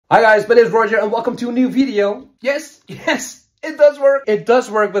Hi guys, my name is Roger and welcome to a new video. Yes, it does work. It does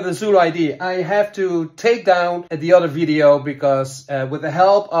work with the ZuluIDE. I have to take down the other video because with the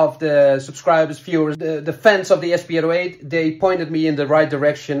help of the subscribers, viewers, the fans of the SP-808, they pointed me in the right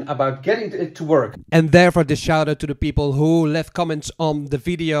direction about getting it to work. And therefore the shout out to the people who left comments on the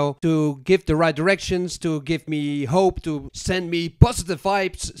video to give the right directions, to give me hope, to send me positive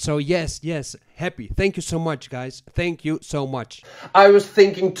vibes. So yes, happy. Thank you so much, guys. Thank you so much. I was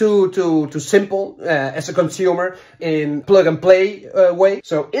thinking too simple as a consumer in plug and play way.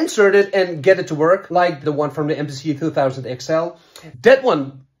 So insert it and get it to work, like the one from the MPC 2000 XL. That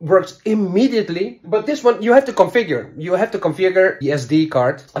one works immediately, but this one you have to configure. You have to configure the SD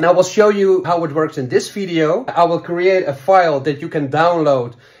card, and I will show you how it works in this video. I will create a file that you can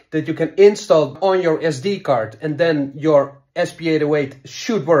download, that you can install on your SD card, and then your SP-808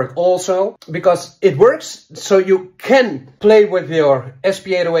 should work also, because it works so you can play with your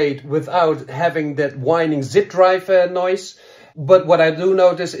SP-808 without having that whining zip drive noise. But what I do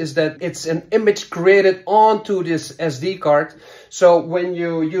notice is that it's an image created onto this SD card. So when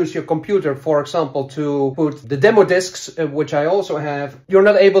you use your computer, for example, to put the demo discs, which I also have, you're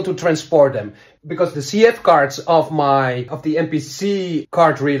not able to transport them because the CF cards of the MPC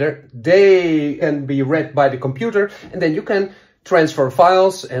card reader, they can be read by the computer, and then you can transfer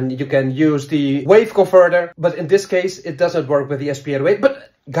files and you can use the wave converter. But in this case, it doesn't work with the SP-808.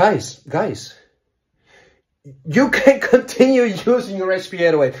 But guys, you can continue using your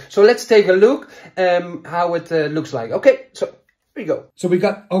SP-808. So let's take a look how it looks like. Okay, so here we go. So we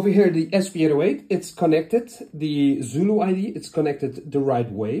got over here the SP-808. It's connected, the ZuluIDE. It's connected the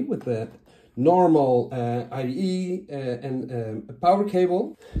right way with the normal IDE and a power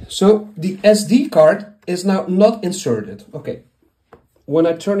cable. So the SD card is now not inserted. Okay, when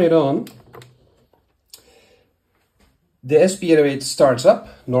I turn it on, the SP-808 starts up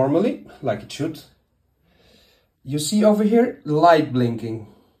normally, like it should. You see over here, light blinking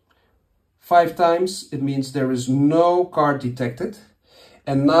 5 times. It means there is no card detected.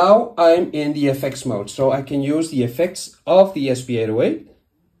 And now I'm in the effects mode, so I can use the effects of the SP-808.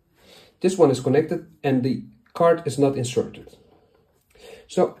 This one is connected and the card is not inserted.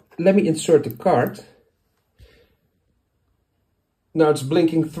 So let me insert the card. Now it's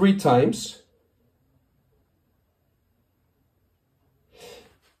blinking 3 times.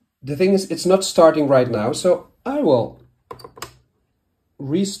 The thing is, it's not starting right now, so I will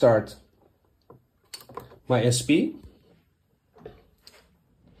restart my SP.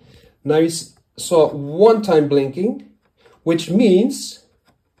 Now you saw 1 time blinking, which means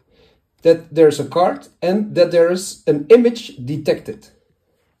that there's a card and that there is an image detected.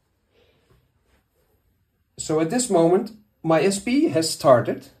 So at this moment, my SP has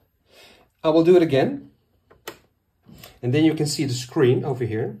started. I will do it again. And then you can see the screen over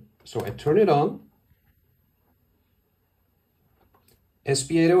here. So I turn it on.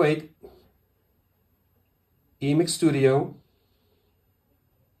 SP-808, Emacs Studio,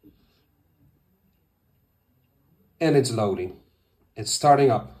 and it's loading. It's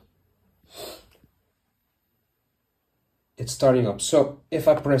starting up. It's starting up. So if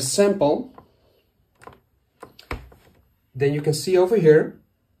I press sample, then you can see over here,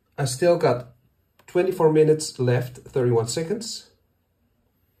 I still got 24 minutes left, 31 seconds.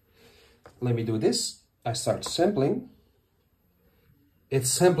 Let me do this. I start sampling. It's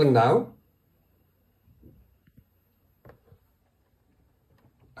sampling now.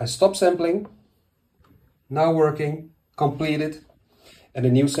 I stop sampling. Now working, completed, and a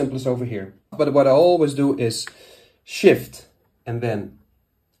new sample is over here. But what I always do is shift and then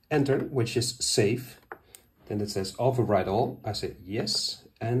enter, which is save. Then it says override all. I say yes,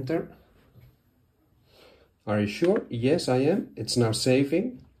 enter. Are you sure? Yes, I am. It's now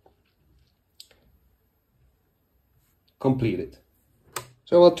saving. Completed.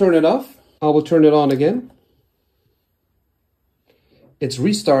 So I'll turn it off. I will turn it on again. It's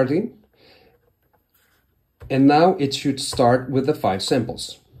restarting. And now it should start with the 5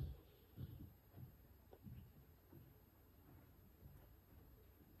 samples.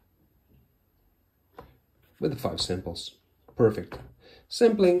 With the 5 samples. Perfect.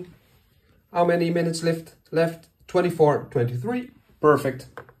 Sampling. How many minutes left? 24, 23. Perfect.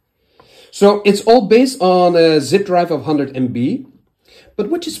 So it's all based on a zip drive of 100 MB. But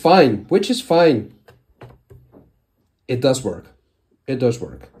which is fine. It does work. It does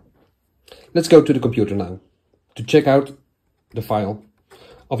work. Let's go to the computer now to check out the file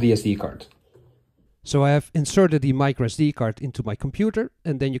of the SD card. So I have inserted the micro SD card into my computer,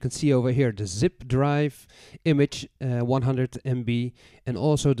 and then you can see over here the zip drive image 100 MB, and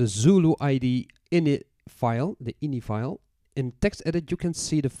also the ZuluIDE ini file, the ini file in text edit you can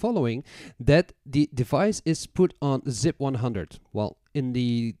see the following, that the device is put on zip 100. Well, in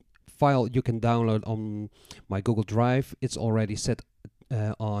the file you can download on my Google Drive, it's already set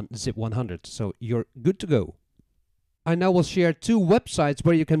on zip 100, so you're good to go. I now will share two websites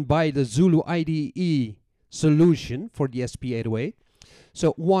where you can buy the ZuluIDE solution for the SP-808.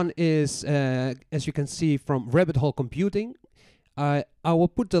 So one is, as you can see, from Rabbithole Computing. I will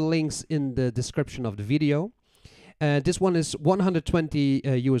put the links in the description of the video. This one is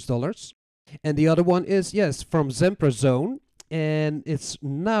 $120 US, and the other one is, yes, from SamplerZone, and it's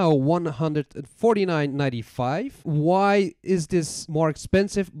now $149.95. Why is this more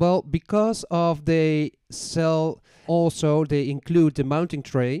expensive? Well, because of they sell also, they include the mounting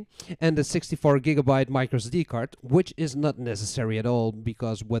tray and the 64GB microSD card, which is not necessary at all,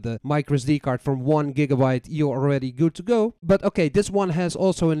 because with a microSD card from 1GB you're already good to go. But okay, this one has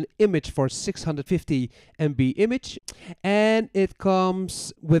also an image for 650 MB image, and it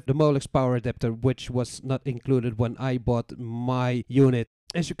comes with the Molex power adapter, which was not included when I bought my unit.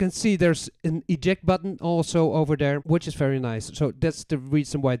 As you can see, there's an eject button also over there, which is very nice. So that's the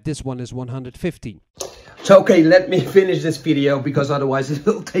reason why this one is $150. So okay, let me finish this video, because otherwise it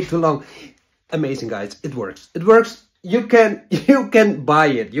will take too long. Amazing, guys, it works. It works. You can buy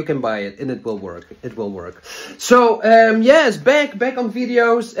it. You can buy it, and it will work. It will work. So yes, back on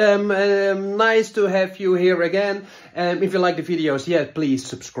videos. Nice to have you here again. If you like the videos, yeah, please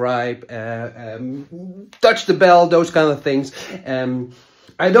subscribe, touch the bell, those kind of things.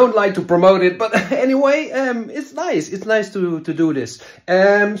 I don't like to promote it, but anyway, it's nice. It's nice to do this.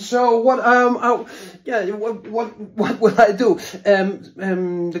 So what will I do?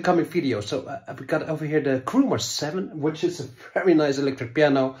 The coming video. So I've got over here the Kroomer 7, which is a very nice electric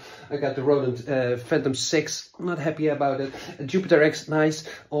piano. I got the Roland Phantom 6. I'm not happy about it. Jupiter X, nice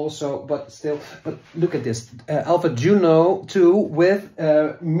also, but still. But look at this, Alpha Juno 2 with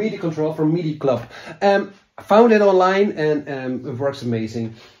MIDI control from MIDI Club. I found it online, and it works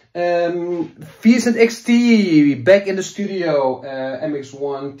amazing. V-synth XT back in the studio.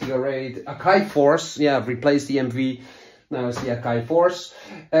 MX1 TR8 Akai Force. Yeah, I've replaced the MV. Now it's the Akai Force.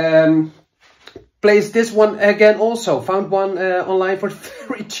 Placed this one again also. Found one online for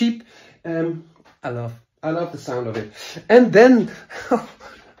very cheap. I love the sound of it. And then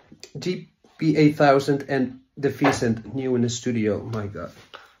GP8000 and the V-synth new in the studio. My God.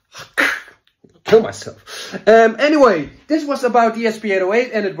 Kill myself. Anyway, this was about the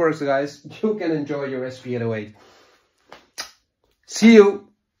SP-808, and it works, guys. You can enjoy your SP-808. See you.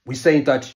 We stay in touch.